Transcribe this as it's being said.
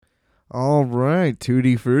All right,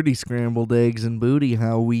 Tutti Frutti, scrambled eggs and booty.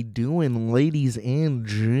 How we doing, ladies and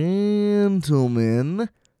gentlemen?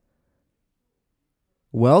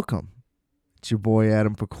 Welcome. It's your boy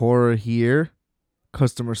Adam Pecora here,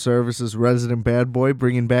 customer services resident bad boy,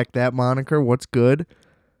 bringing back that moniker. What's good?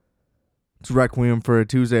 It's Requiem for a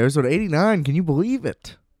Tuesday, episode 89. Can you believe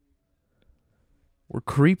it? We're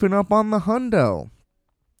creeping up on the hundo.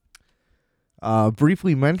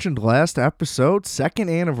 Briefly mentioned last episode,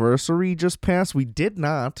 second anniversary just passed. We did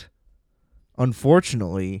not,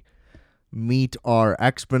 unfortunately, meet our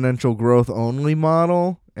exponential growth only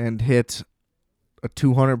model and hit a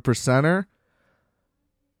 200%er.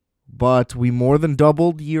 But we more than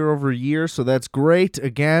doubled year over year, so that's great.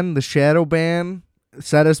 Again, the shadow ban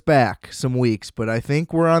set us back some weeks, but I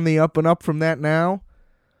think we're on the up and up from that now.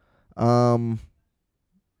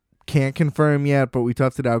 Can't confirm yet, but we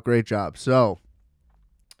toughed it out. Great job. So,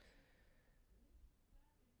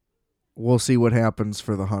 we'll see what happens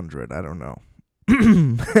for the 100. I don't know.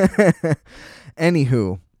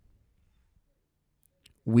 Anywho,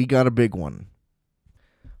 we got a big one.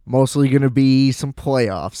 Mostly going to be some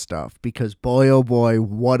playoff stuff because boy, oh boy,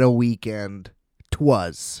 what a weekend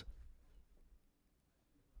 'twas.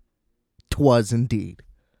 'Twas indeed.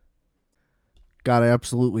 Got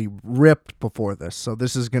absolutely ripped before this, so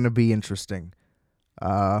this is going to be interesting.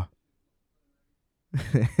 Let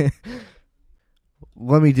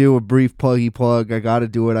me do a brief pluggy plug. I got to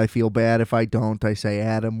do it. I feel bad if I don't. I say,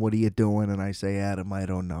 Adam, what are you doing? And I say, Adam, I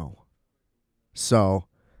don't know. So,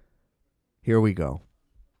 here we go.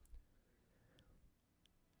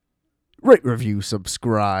 Rate, review,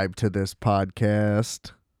 subscribe to this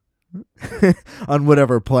podcast on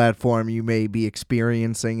whatever platform you may be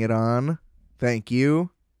experiencing it on. Thank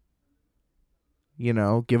you. You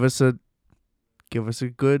know, give us a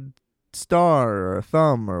good star or a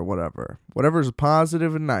thumb or whatever. Whatever's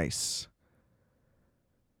positive and nice.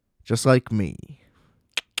 Just like me.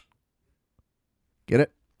 Get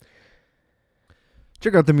it?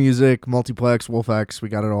 Check out the music, Multiplex, WolfX, we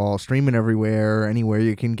got it all. Streaming everywhere, anywhere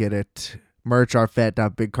you can get it. Merch,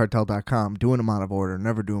 rfat.bigcartel.com. Doing them out of order.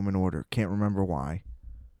 Never do them in order. Can't remember why.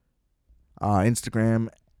 Instagram,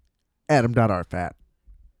 adam.rfat.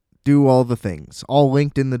 Do all the things. All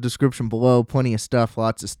linked in the description below. Plenty of stuff,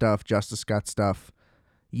 lots of stuff. Justice got stuff.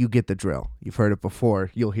 You get the drill. You've heard it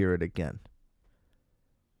before. You'll hear it again.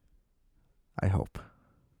 I hope.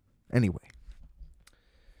 Anyway.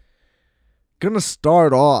 Gonna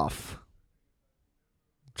start off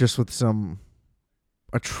just with some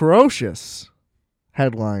atrocious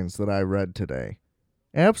headlines that I read today.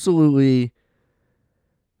 Absolutely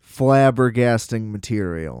flabbergasting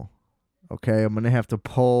material. Okay, I'm going to have to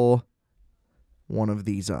pull one of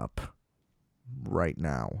these up right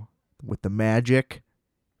now with the magic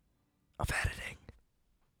of editing.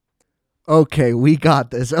 Okay, we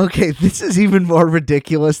got this. Okay, this is even more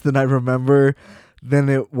ridiculous than I remember than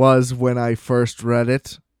it was when I first read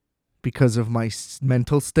it because of my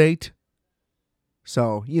mental state.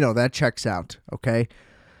 So, that checks out, okay?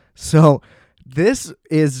 So, this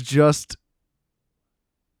is just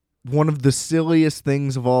one of the silliest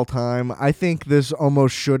things of all time. I think this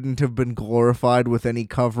almost shouldn't have been glorified with any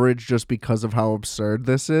coverage just because of how absurd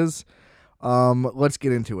this is. Let's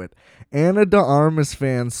get into it. Ana de Armas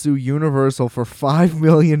fans sue Universal for $5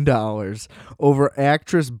 million over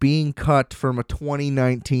actress being cut from a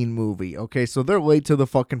 2019 movie. Okay, so they're late to the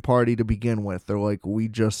fucking party to begin with. They're like, we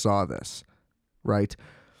just saw this, right?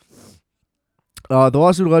 The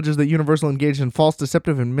lawsuit alleges that Universal engaged in false,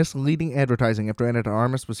 deceptive, and misleading advertising after Ana de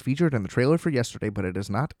Armas was featured in the trailer for yesterday, but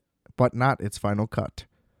not its final cut.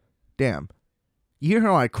 Damn. You hear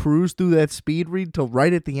how I cruised through that speed read till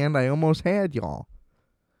right at the end I almost had y'all.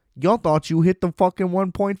 Y'all thought you hit the fucking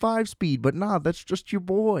 1.5 speed, but nah, that's just your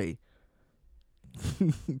boy.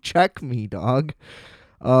 Check me, dog.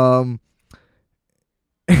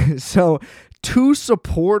 So, two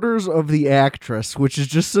supporters of the actress, which is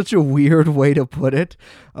just such a weird way to put it,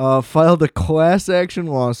 filed a class action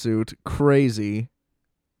lawsuit. Crazy.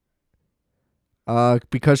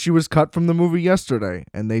 Because she was cut from the movie yesterday,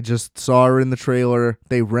 and they just saw her in the trailer.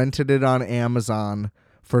 They rented it on Amazon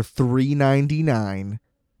for $3.99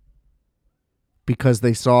 because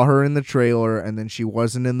they saw her in the trailer, and then she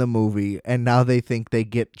wasn't in the movie, and now they think they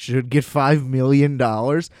should get $5 million.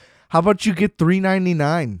 How about you get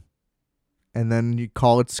 $3.99, and then you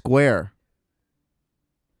call it square?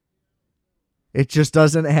 It just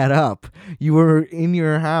doesn't add up. You were in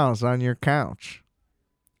your house on your couch,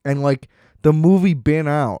 and the movie been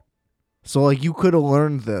out. So, you could have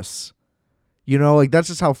learned this. You know, like, that's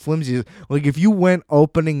just how flimsy it is. Like, if you went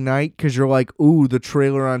opening night because you're like, ooh, the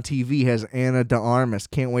trailer on TV has Anna de Armas.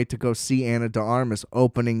 Can't wait to go see Anna de Armas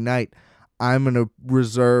opening night. I'm going to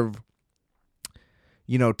reserve,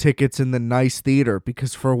 tickets in the nice theater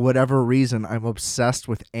because for whatever reason, I'm obsessed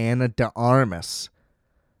with Anna de Armas.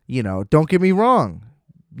 Don't get me wrong.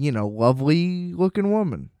 Lovely looking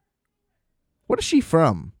woman. What is she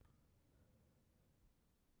from?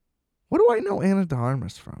 What do I know Anna de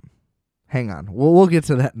Armas from? Hang on. We'll get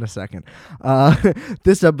to that in a second.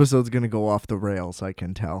 This episode's going to go off the rails, I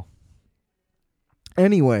can tell.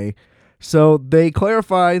 Anyway, so they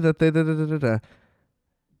clarify that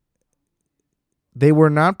they were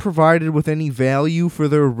not provided with any value for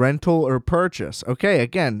their rental or purchase. Okay,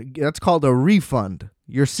 again, that's called a refund.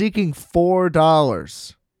 You're seeking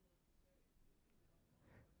 $4.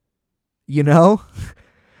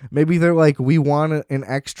 Maybe they're like, we want an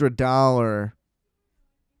extra $1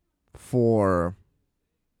 for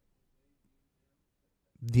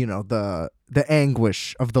the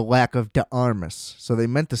anguish of the lack of de Armas. So they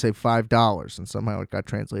meant to say $5 and somehow it got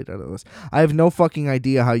translated out of this. I have no fucking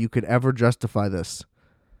idea how you could ever justify this.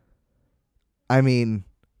 I mean,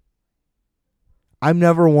 I'm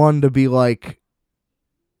never one to be like,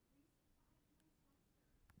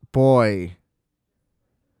 boy,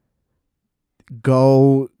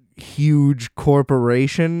 go huge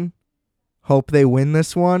corporation. Hope they win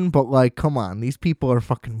this one, but like, come on, these people are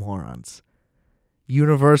fucking morons.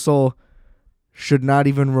 Universal should not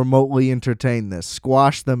even remotely entertain this.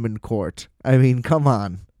 Squash them in court. I mean, come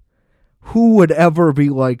on. Who would ever be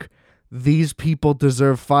like, these people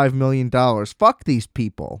deserve $5 million? Fuck these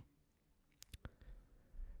people.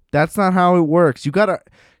 That's not how it works. You gotta,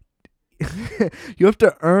 you have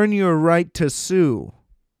to earn your right to sue.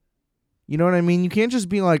 You know what I mean? You can't just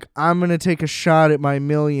be like, I'm going to take a shot at my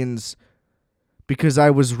millions because I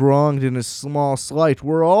was wronged in a small slight.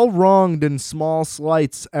 We're all wronged in small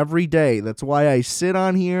slights every day. That's why I sit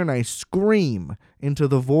on here and I scream into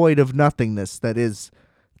the void of nothingness that is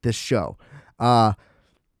this show.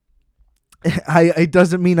 It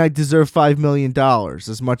doesn't mean I deserve $5 million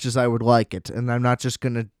as much as I would like it. And I'm not just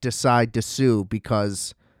going to decide to sue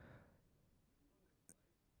because,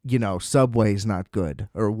 Subway's not good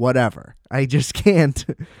or whatever. I just can't.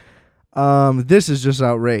 This is just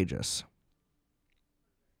outrageous.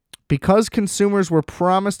 Because consumers were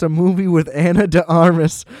promised a movie with Anna de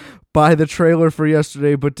Armas by the trailer for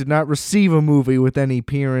yesterday, but did not receive a movie with any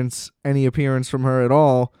appearance from her at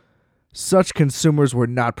all, such consumers were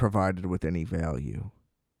not provided with any value.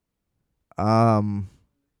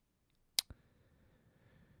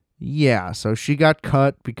 Yeah, so she got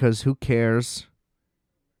cut because who cares?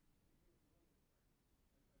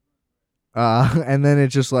 And then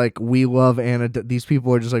it's just like, we love Anna. These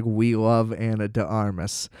people are just like, we love Anna de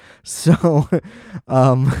Armas. So,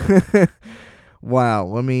 wow.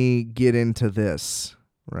 Let me get into this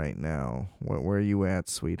right now. Where are you at,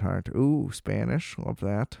 sweetheart? Ooh, Spanish. Love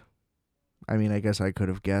that. I mean, I guess I could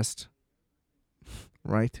have guessed.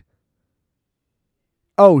 Right?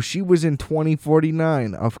 Oh, she was in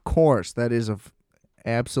 2049. Of course. That is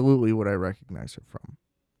absolutely what I recognize her from.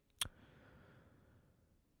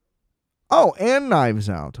 Oh, and Knives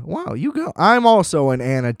Out. Wow, you go. I'm also an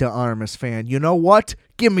Anna de Armas fan. You know what?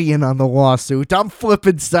 Give me in on the lawsuit. I'm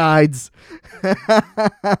flipping sides.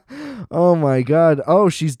 Oh, my God. Oh,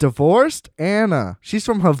 she's divorced? Anna. She's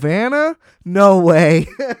from Havana? No way.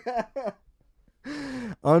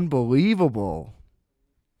 Unbelievable.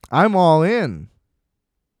 I'm all in.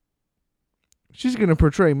 She's going to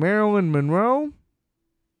portray Marilyn Monroe?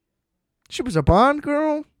 She was a Bond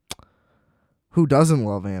girl? Who doesn't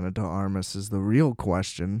love Anna de Armas is the real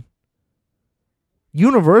question.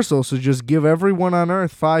 Universal should just give everyone on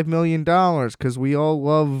Earth $5 million because we all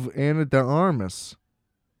love Anna de Armas.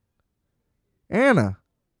 Anna,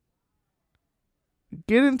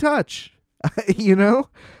 get in touch.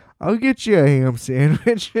 I'll get you a ham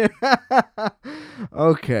sandwich.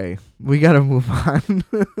 Okay, we got to move on.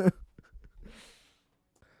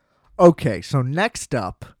 Okay, so next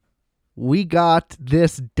up, we got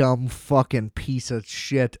this dumb fucking piece of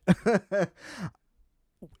shit.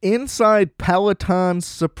 Inside Peloton's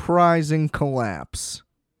surprising collapse.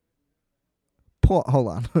 Hold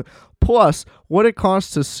on. Plus, what it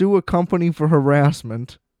costs to sue a company for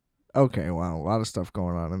harassment. Okay, wow, a lot of stuff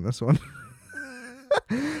going on in this one.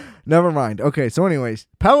 Never mind. Okay, so anyways,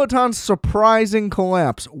 Peloton's surprising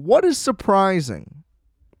collapse. What is surprising?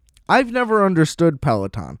 I've never understood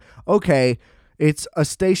Peloton. Okay, it's a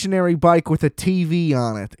stationary bike with a TV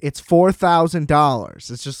on it. It's $4,000.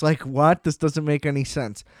 It's just like, what? This doesn't make any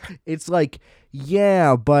sense. It's like,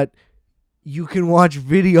 yeah, but you can watch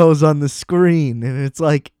videos on the screen. And it's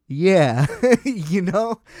like, yeah,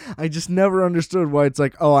 I just never understood why it's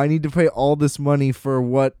like, oh, I need to pay all this money for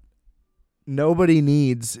what nobody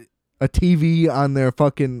needs, a TV on their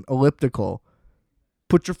fucking elliptical.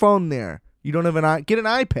 Put your phone there. You don't have get an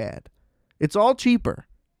iPad. It's all cheaper.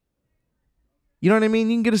 You know what I mean?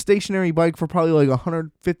 You can get a stationary bike for probably like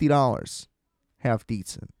 $150. Half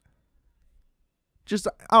decent. Just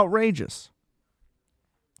outrageous.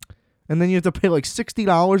 And then you have to pay like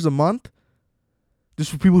 $60 a month just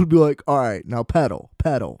for people to be like, all right, now pedal,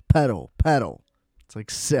 pedal, pedal, pedal. It's like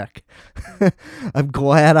sick. I'm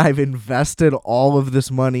glad I've invested all of this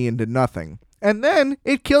money into nothing. And then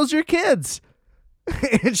it kills your kids.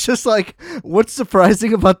 It's just like, what's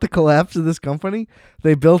surprising about the collapse of this company?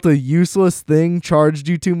 They built a useless thing, charged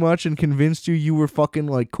you too much, and convinced you were fucking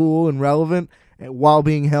like cool and relevant while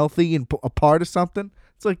being healthy and a part of something.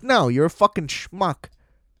 It's like, no, you're a fucking schmuck.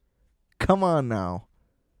 Come on now.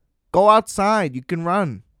 Go outside. You can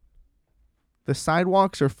run. The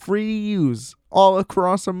sidewalks are free to use all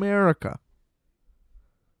across America.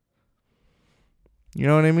 You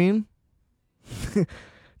know what I mean?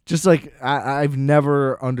 Just like, I've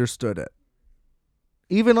never understood it.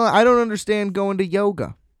 Even I don't understand going to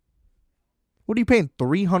yoga. What are you paying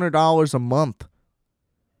 $300 a month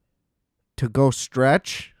to go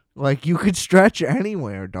stretch? Like, you could stretch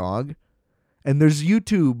anywhere, dog. And there's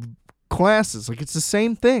YouTube classes. Like, it's the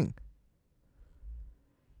same thing.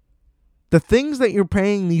 The things that you're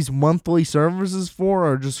paying these monthly services for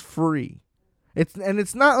are just free.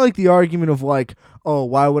 It's not like the argument of like, oh,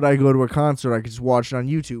 why would I go to a concert? I could just watch it on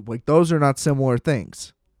YouTube. Like, those are not similar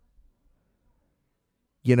things.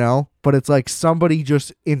 You know? But it's like somebody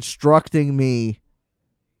just instructing me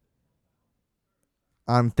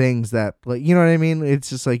on things that, like, you know what I mean? It's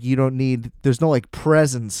just like you don't need, there's no like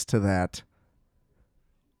presence to that.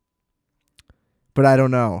 But I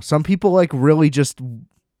don't know. Some people like really just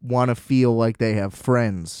want to feel like they have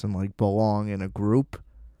friends and like belong in a group.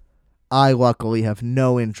 I luckily have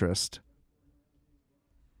no interest,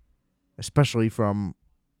 especially from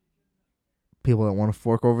people that want to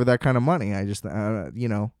fork over that kind of money. I just,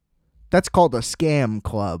 that's called a scam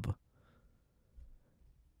club.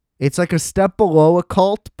 It's like a step below a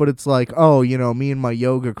cult, but it's like, oh, me and my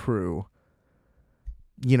yoga crew,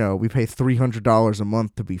 we pay $300 a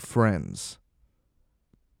month to be friends.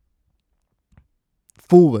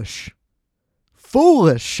 Foolish,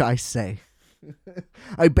 I say.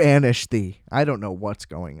 I banish thee. I don't know what's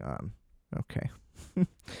going on. Okay.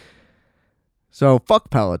 So,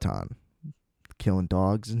 fuck Peloton. Killing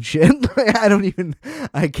dogs and shit.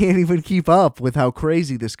 I can't even keep up with how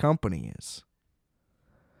crazy this company is.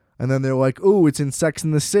 And then they're like, ooh, it's in Sex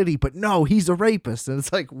and the City, but no, he's a rapist. And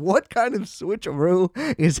it's like, what kind of switcheroo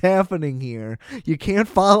is happening here? You can't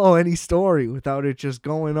follow any story without it just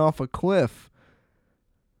going off a cliff.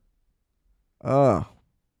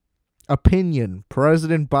 Opinion,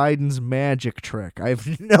 President Biden's magic trick. I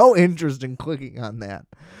have no interest in clicking on that.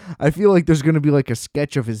 I feel like there's going to be like a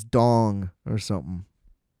sketch of his dong or something.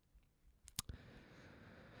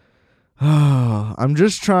 I'm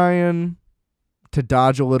just trying to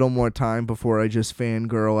dodge a little more time before I just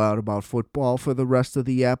fangirl out about football for the rest of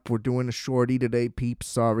the ep. We're doing a shorty today, peeps.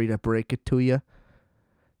 Sorry to break it to you.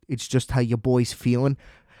 It's just how your boy's feeling.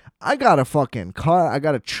 I got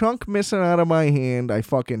a chunk missing out of my hand. I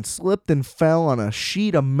fucking slipped and fell on a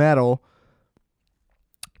sheet of metal.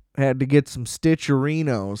 Had to get some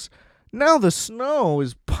stitcherinos. Now the snow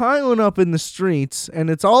is piling up in the streets, and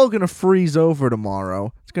it's all going to freeze over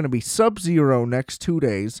tomorrow. It's going to be sub-zero next 2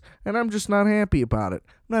 days, and I'm just not happy about it.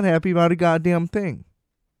 I'm not happy about a goddamn thing.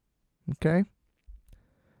 Okay?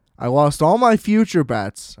 I lost all my future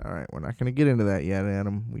bets. All right, we're not going to get into that yet,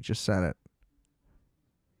 Adam. We just said it.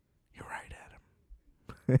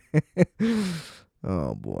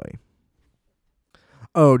 Oh boy.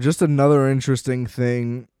 Oh, just another interesting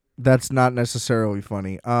thing that's not necessarily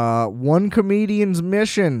funny. One comedian's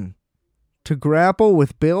mission to grapple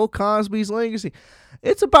with Bill Cosby's legacy.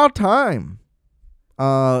 It's about time.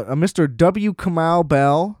 A Mr. W. Kamau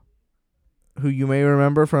Bell, who you may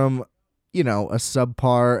remember from, a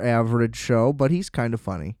subpar average show, but he's kind of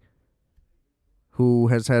funny, who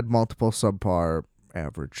has had multiple subpar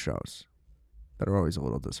average shows that are always a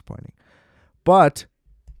little disappointing. But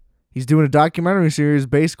he's doing a documentary series,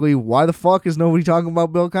 basically, why the fuck is nobody talking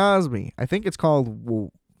about Bill Cosby? I think it's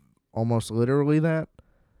called almost literally that.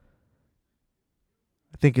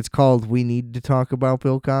 I think it's called We Need to Talk About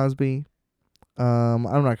Bill Cosby. I'm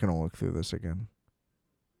not going to look through this again.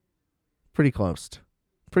 Pretty close.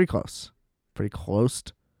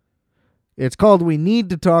 It's called We Need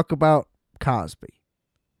to Talk About Cosby.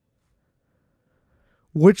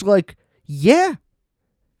 Which, like, yeah.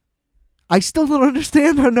 I still don't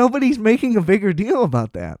understand how nobody's making a bigger deal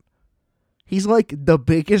about that. He's like the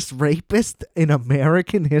biggest rapist in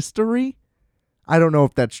American history. I don't know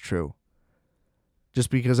if that's true. Just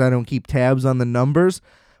because I don't keep tabs on the numbers.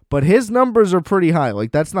 But his numbers are pretty high.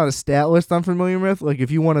 Like, that's not a stat list I'm familiar with. Like,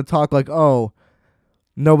 if you want to talk like, oh,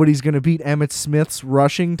 nobody's going to beat Emmitt Smith's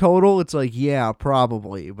rushing total, it's like, yeah,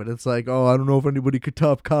 probably. But it's like, oh, I don't know if anybody could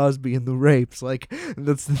top Cosby in the rapes. Like,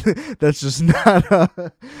 that's just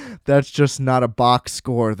not a box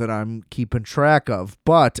score that I'm keeping track of.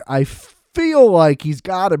 But I feel like he's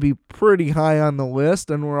got to be pretty high on the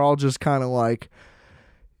list, and we're all just kind of like,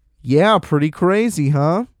 yeah, pretty crazy,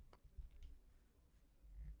 huh?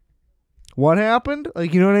 What happened?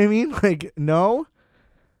 Like, you know what I mean? Like, no?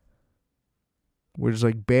 We're just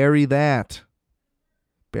like, bury that.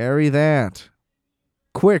 Bury that.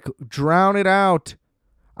 Quick, drown it out.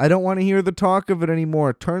 I don't want to hear the talk of it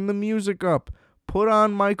anymore. Turn the music up. Put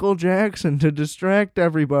on Michael Jackson to distract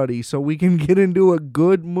everybody so we can get into a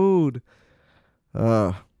good mood.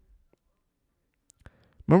 Remember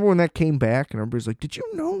when that came back and everybody's like, did you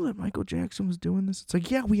know that Michael Jackson was doing this? It's like,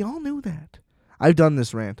 yeah, we all knew that. I've done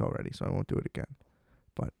this rant already, so I won't do it again.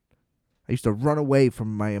 But I used to run away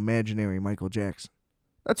from my imaginary Michael Jackson.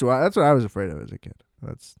 That's what I was afraid of as a kid.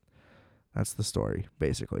 That's the story,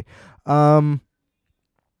 basically. All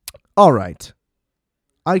right.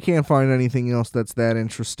 I can't find anything else that's that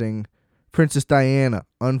interesting. Princess Diana,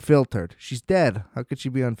 unfiltered. She's dead. How could she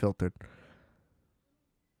be unfiltered?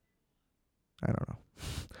 I don't know.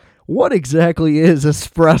 What exactly is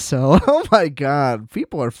espresso? Oh my God.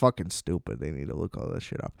 People are fucking stupid. They need to look all this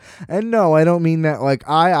shit up. And no, I don't mean that. Like,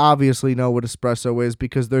 I obviously know what espresso is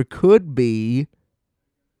because there could be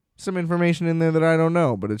some information in there that I don't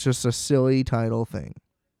know, but it's just a silly title thing.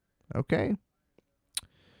 Okay?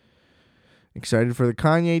 Excited for the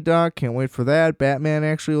Kanye doc. Can't wait for that. Batman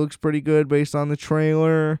actually looks pretty good based on the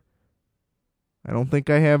trailer. I don't think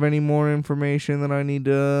I have any more information that I need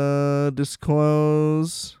to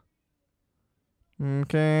disclose.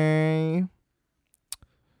 Okay.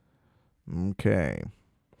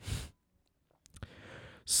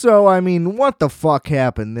 So, I mean, what the fuck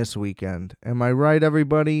happened this weekend? Am I right,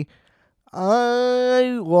 everybody?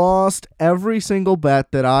 I lost every single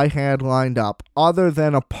bet that I had lined up other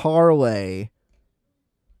than a parlay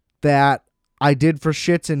that I did for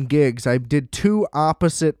shits and gigs. I did two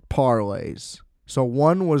opposite parlays. So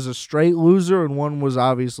one was a straight loser and one was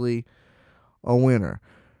obviously a winner.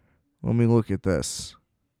 Let me look at this.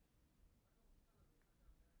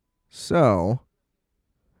 So,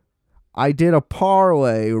 I did a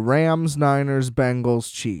parlay, Rams, Niners,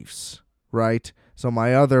 Bengals, Chiefs, right? So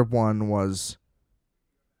my other one was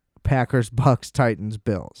Packers, Bucks, Titans,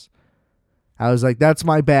 Bills. I was like, that's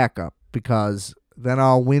my backup because then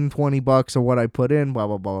I'll win $20 of what I put in, blah,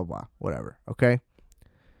 blah, blah, blah, blah, whatever, okay?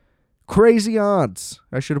 Crazy odds.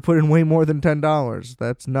 I should have put in way more than $10.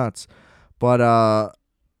 That's nuts. But,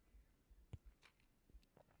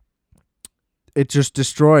 it just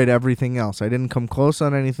destroyed everything else. I didn't come close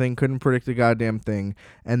on anything, couldn't predict a goddamn thing.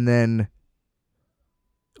 And then,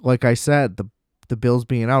 like I said, the Bills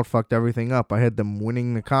being out fucked everything up. I had them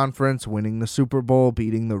winning the conference, winning the Super Bowl,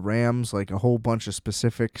 beating the Rams, like a whole bunch of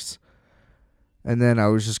specifics. And then I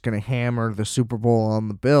was just going to hammer the Super Bowl on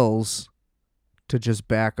the Bills to just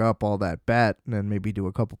back up all that bet and then maybe do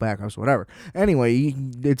a couple backups, whatever. Anyway,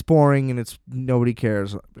 it's boring and nobody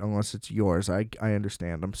cares unless it's yours. I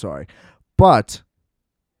understand. I'm sorry. But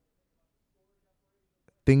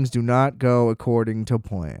things do not go according to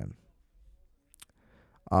plan.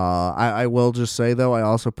 I will just say, though, I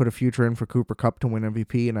also put a future in for Cooper Kupp to win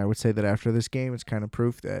MVP, and I would say that after this game, it's kind of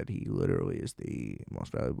proof that he literally is the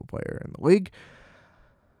most valuable player in the league.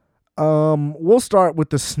 We'll start with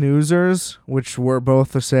the snoozers, which were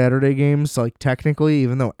both the Saturday games, like technically,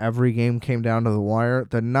 even though every game came down to the wire.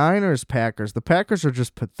 The Niners, Packers. The Packers are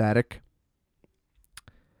just pathetic.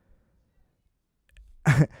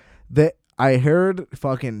 I heard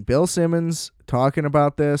fucking Bill Simmons talking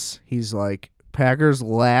about this. He's like, Packers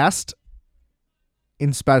last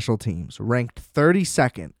in special teams, ranked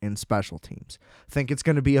 32nd in special teams. Think it's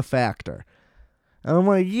going to be a factor. And I'm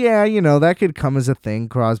like, yeah, that could come as a thing.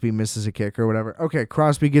 Crosby misses a kick or whatever. Okay,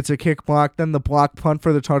 Crosby gets a kick block, then the block punt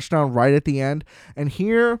for the touchdown right at the end. And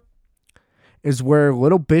here is where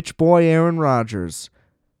little bitch boy Aaron Rodgers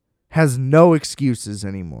has no excuses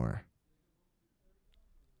anymore.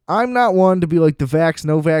 I'm not one to be like the vax,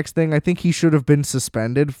 no vax thing. I think he should have been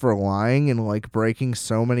suspended for lying and like breaking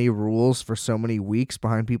so many rules for so many weeks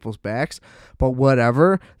behind people's backs. But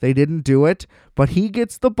whatever, they didn't do it. But he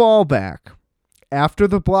gets the ball back after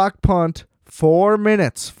the block punt 4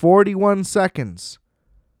 minutes, 41 seconds.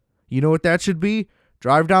 You know what that should be?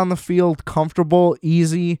 Drive down the field, comfortable,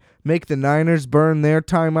 easy, make the Niners burn their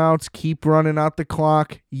timeouts, keep running out the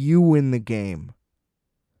clock. You win the game.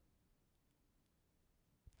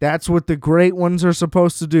 That's what the great ones are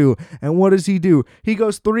supposed to do. And what does he do? He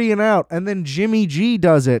goes 3 and out, and then Jimmy G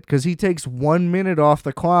does it because he takes 1 minute off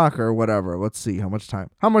the clock or whatever. Let's see how much time.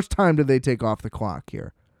 How much time did they take off the clock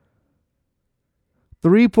here?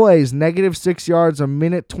 3 plays, -6 yards, a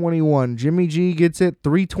minute 21. Jimmy G gets it,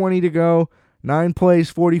 3:20 to go, 9 plays,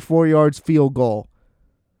 44 yards, field goal.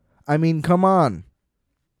 I mean, come on.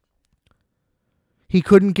 He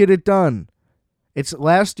couldn't get it done. It's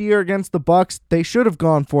last year against the Bucs. They should have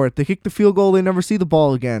gone for it. They kick the field goal. They never see the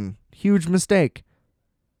ball again. Huge mistake.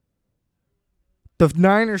 The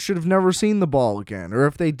Niners should have never seen the ball again. Or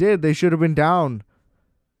if they did, they should have been down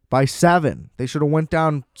by 7. They should have went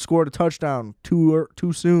down, scored a touchdown too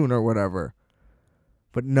soon or whatever.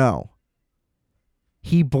 But no.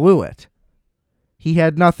 He blew it. He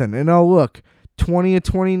had nothing. And oh, look, 20 of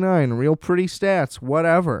 29, real pretty stats,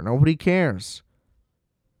 whatever. Nobody cares.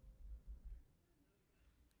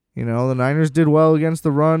 You know, the Niners did well against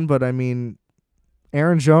the run, but I mean,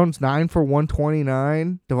 Aaron Jones, 9 for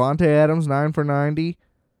 129. Devontae Adams, 9 for 90.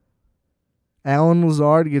 Allen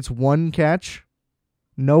Lazard gets 1 catch.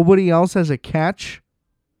 Nobody else has a catch.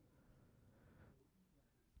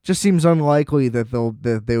 Just seems unlikely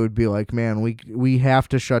that they would be like, man, we have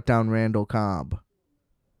to shut down Randall Cobb.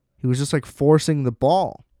 He was just like forcing the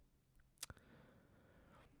ball.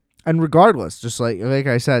 And regardless, just like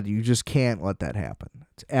I said, you just can't let that happen.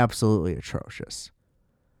 It's absolutely atrocious.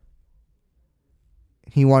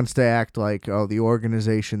 He wants to act like, oh, the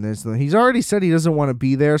organization is. He's already said he doesn't want to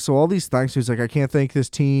be there, so all these things, he's like, I can't thank this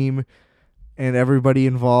team and everybody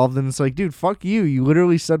involved. And it's like, dude, fuck you. You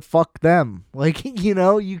literally said fuck them. Like, you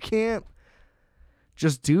know, you can't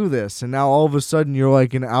just do this. And now all of a sudden you're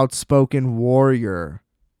like an outspoken warrior.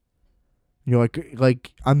 You're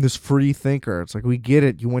like I'm this free thinker. It's like, we get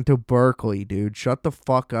it. You went to Berkeley, dude. Shut the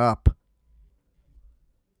fuck up.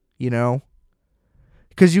 You know?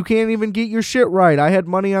 Because you can't even get your shit right. I had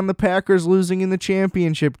money on the Packers losing in the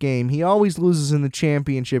championship game. He always loses in the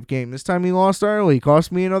championship game. This time he lost early.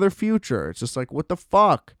 Cost me another future. It's just like, what the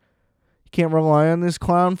fuck? You can't rely on this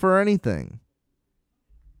clown for anything.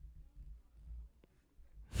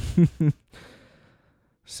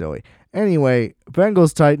 Silly. Anyway,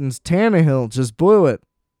 Bengals-Titans, Tannehill just blew it.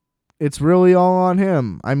 It's really all on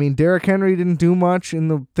him. I mean, Derrick Henry didn't do much in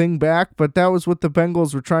the thing back, but that was what the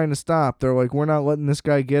Bengals were trying to stop. They're like, we're not letting this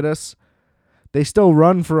guy get us. They still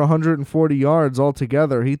run for 140 yards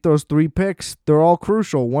altogether. He throws 3 picks. They're all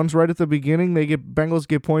crucial. One's right at the beginning. Bengals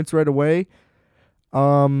get points right away.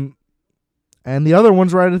 And the other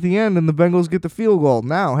one's right at the end, and the Bengals get the field goal.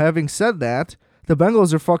 Now, having said that, the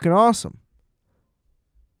Bengals are fucking awesome.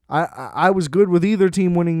 I was good with either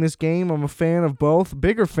team winning this game. I'm a fan of both.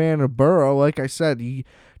 Bigger fan of Burrow. Like I said, he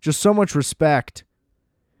just so much respect.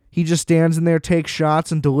 He just stands in there, takes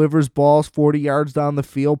shots, and delivers balls 40 yards down the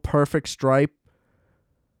field. Perfect stripe.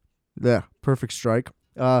 Yeah, perfect strike.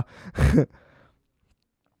 And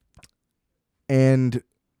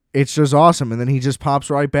it's just awesome. And then he just pops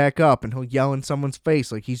right back up, and he'll yell in someone's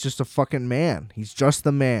face like he's just a fucking man. He's just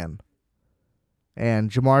the man.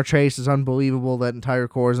 And Jamar Chase is unbelievable. That entire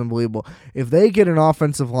core is unbelievable. If they get an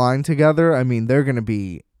offensive line together, I mean, they're going to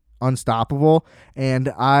be unstoppable. And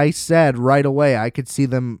I said right away I could see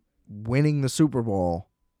them winning the Super Bowl.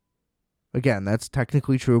 Again, that's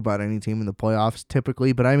technically true about any team in the playoffs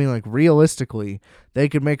typically. But I mean, like, realistically, they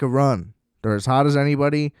could make a run. They're as hot as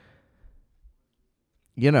anybody.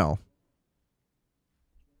 You know.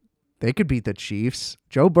 They could beat the Chiefs.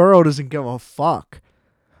 Joe Burrow doesn't give a fuck.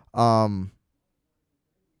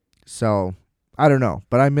 So, I don't know.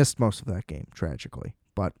 But I missed most of that game, tragically.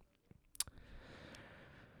 But,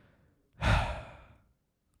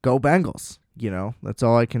 go Bengals. You know, that's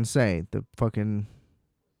all I can say. The fucking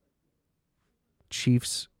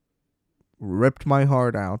Chiefs ripped my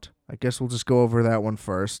heart out. I guess we'll just go over that one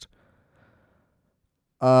first.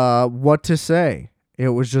 What to say? It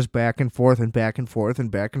was just back and forth and back and forth and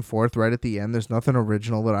back and forth right at the end. There's nothing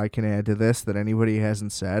original that I can add to this that anybody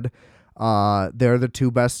hasn't said. They're the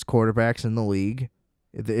 2 best quarterbacks in the league.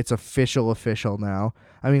 It's official now.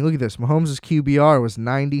 I mean, look at this. Mahomes' QBR was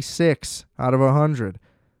 96 out of 100.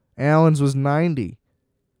 Allen's was 90.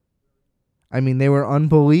 I mean, they were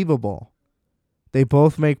unbelievable. They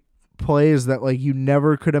both make plays that, like, you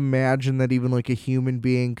never could imagine that even, like, a human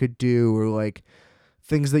being could do, or, like,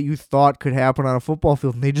 things that you thought could happen on a football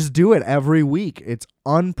field. And they just do it every week. It's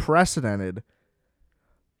unprecedented.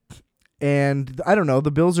 And I don't know,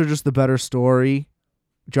 the Bills are just the better story.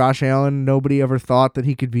 Josh Allen, nobody ever thought that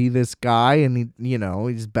he could be this guy, and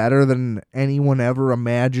he's better than anyone ever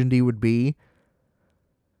imagined he would be.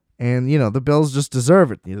 And, the Bills just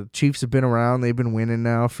deserve it. The Chiefs have been around. They've been winning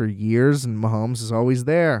now for years, and Mahomes is always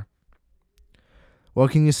there.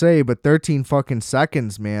 What can you say? But 13 fucking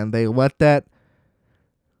seconds, man. They let that...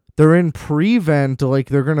 They're in prevent, like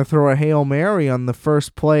they're going to throw a Hail Mary on the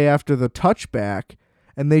first play after the touchback,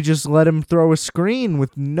 and they just let him throw a screen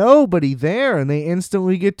with nobody there, and they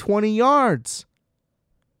instantly get 20 yards.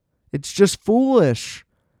 It's just foolish.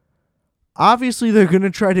 Obviously, they're going to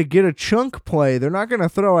try to get a chunk play. They're not going to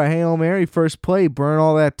throw a Hail Mary first play, burn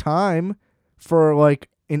all that time for, like,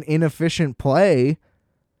 an inefficient play.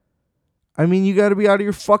 I mean, you got to be out of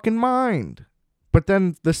your fucking mind. But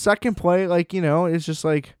then the second play, it's just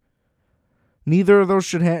like, neither of those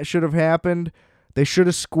should have happened. They should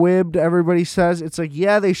have squibbed, everybody says. It's like,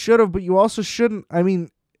 yeah, they should have, but you also shouldn't,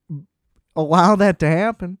 allow that to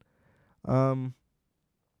happen.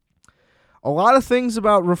 A lot of things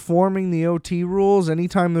about reforming the OT rules.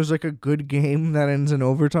 Anytime there's like a good game that ends in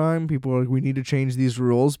overtime, people are like, we need to change these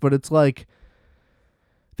rules. But it's like,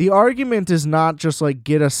 the argument is not just like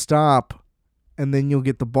get a stop and then you'll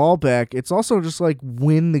get the ball back. It's also just like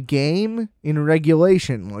win the game in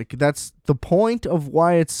regulation. Like that's the point of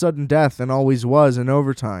why it's sudden death and always was in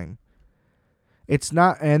overtime. It's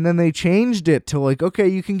not, and then they changed it to like, okay,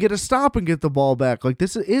 you can get a stop and get the ball back. Like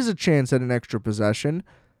this is a chance at an extra possession.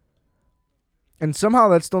 And somehow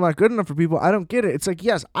that's still not good enough for people. I don't get it. It's like,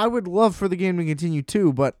 yes, I would love for the game to continue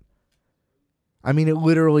too, but it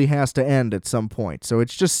literally has to end at some point. So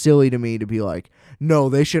it's just silly to me to be like, no,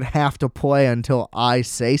 they should have to play until I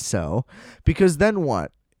say so. Because then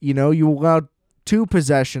what? You allow 2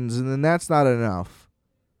 possessions and then that's not enough.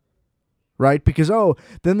 Right? Because,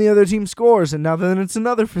 then the other team scores and now then it's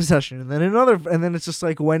another possession and then another. And then it's just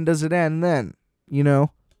like, when does it end then?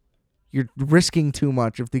 You're risking too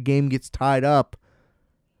much if the game gets tied up.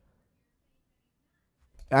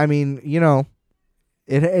 It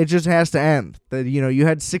just has to end. That you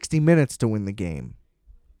had 60 minutes to win the game.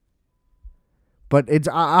 But it's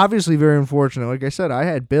obviously very unfortunate. Like I said, I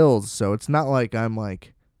had Bills, so it's not like I'm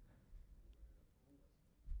like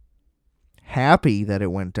happy that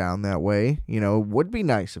it went down that way. It would be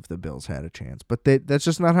nice if the Bills had a chance, but that's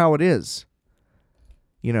just not how it is.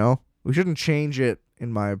 We shouldn't change it,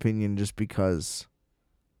 in my opinion, just because,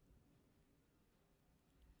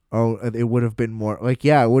 it would have been more,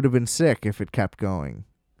 it would have been sick if it kept going.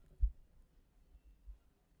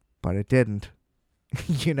 But it didn't.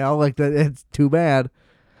 It's too bad.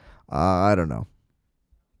 I don't know.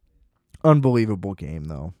 Unbelievable game,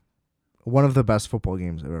 though. One of the best football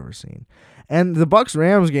games I've ever seen. And the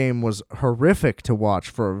Bucs-Rams game was horrific to watch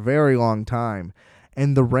for a very long time.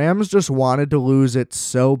 And the Rams just wanted to lose it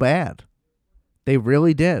so bad. They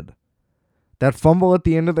really did. That fumble at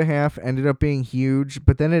the end of the half ended up being huge,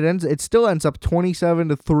 but then it still ends up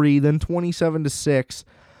 27-3, then 27-6.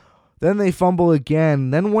 Then they fumble again.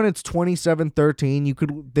 Then when it's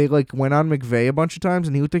 27-13, they went on McVay a bunch of times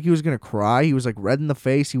and he looked like he was going to cry. He was red in the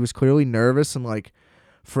face. He was clearly nervous and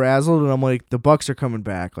frazzled, and I'm like, the Bucs are coming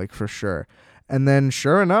back, for sure. And then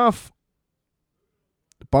sure enough,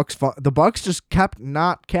 the Bucs just kept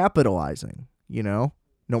not capitalizing, No,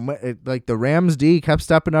 the Rams D kept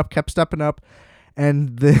stepping up,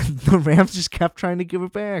 and the Rams just kept trying to give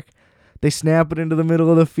it back. They snap it into the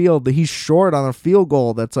middle of the field. He's short on a field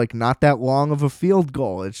goal that's not that long of a field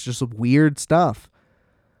goal. It's just weird stuff.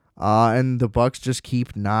 And the Bucs just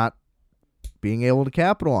keep not being able to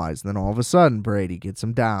capitalize. And then all of a sudden, Brady gets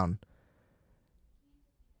him down.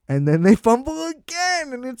 And then they fumble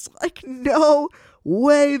again, and it's no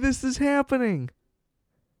way this is happening.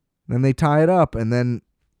 Then they tie it up, and then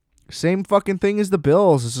same fucking thing as the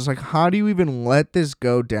Bills. It's just how do you even let this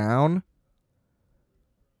go down?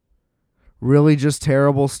 Really just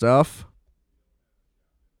terrible stuff.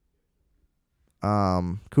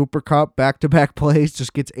 Cooper Kupp, back-to-back plays,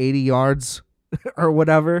 just gets 80 yards or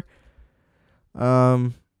whatever.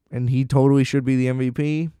 And he totally should be the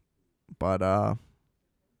MVP. But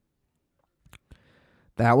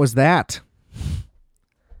that was that.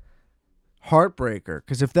 Heartbreaker.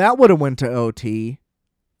 Because if that would have went to OT,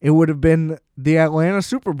 it would have been the Atlanta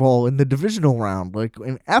Super Bowl in the divisional round.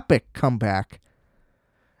 An epic comeback.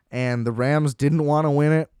 And the Rams didn't want to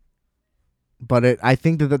win it. But I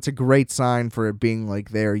think that's a great sign for it being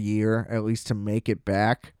their year, at least to make it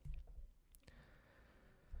back.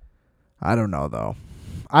 I don't know, though.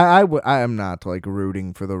 I am not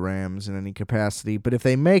rooting for the Rams in any capacity. But if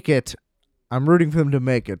they make it, I'm rooting for them to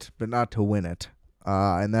make it, but not to win it.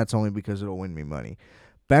 And that's only because it'll win me money.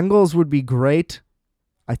 Bengals would be great.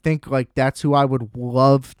 I think like that's who I would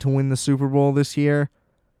love to win the Super Bowl this year.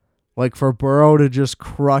 Like for Burrow to just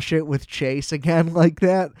crush it with Chase again like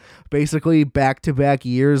that. Basically back-to-back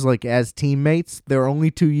years like as teammates. They're only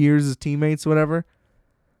 2 years as teammates, whatever.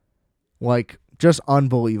 Like just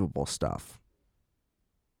unbelievable stuff.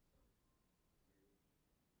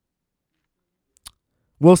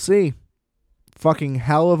 We'll see. Fucking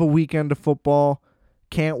hell of a weekend of football.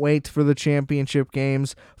 Can't wait for the championship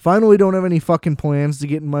games. Finally don't have any fucking plans to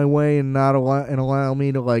get in my way and not allow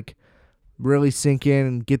me to like really sink in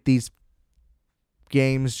and get these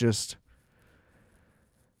games just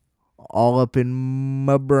all up in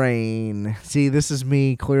my brain. See, this is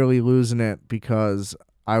me clearly losing it because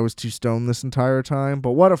I was too stoned this entire time.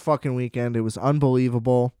 But what a fucking weekend. It was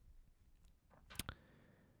unbelievable.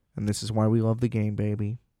 And this is why we love the game,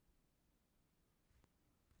 baby.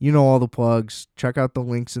 You know all the plugs. Check out the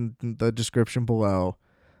links in the description below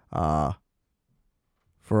for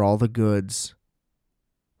all the goods.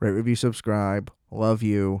 Rate, review, subscribe. Love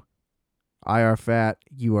you. I are fat.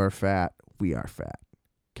 You are fat. We are fat.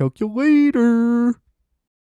 Calculator.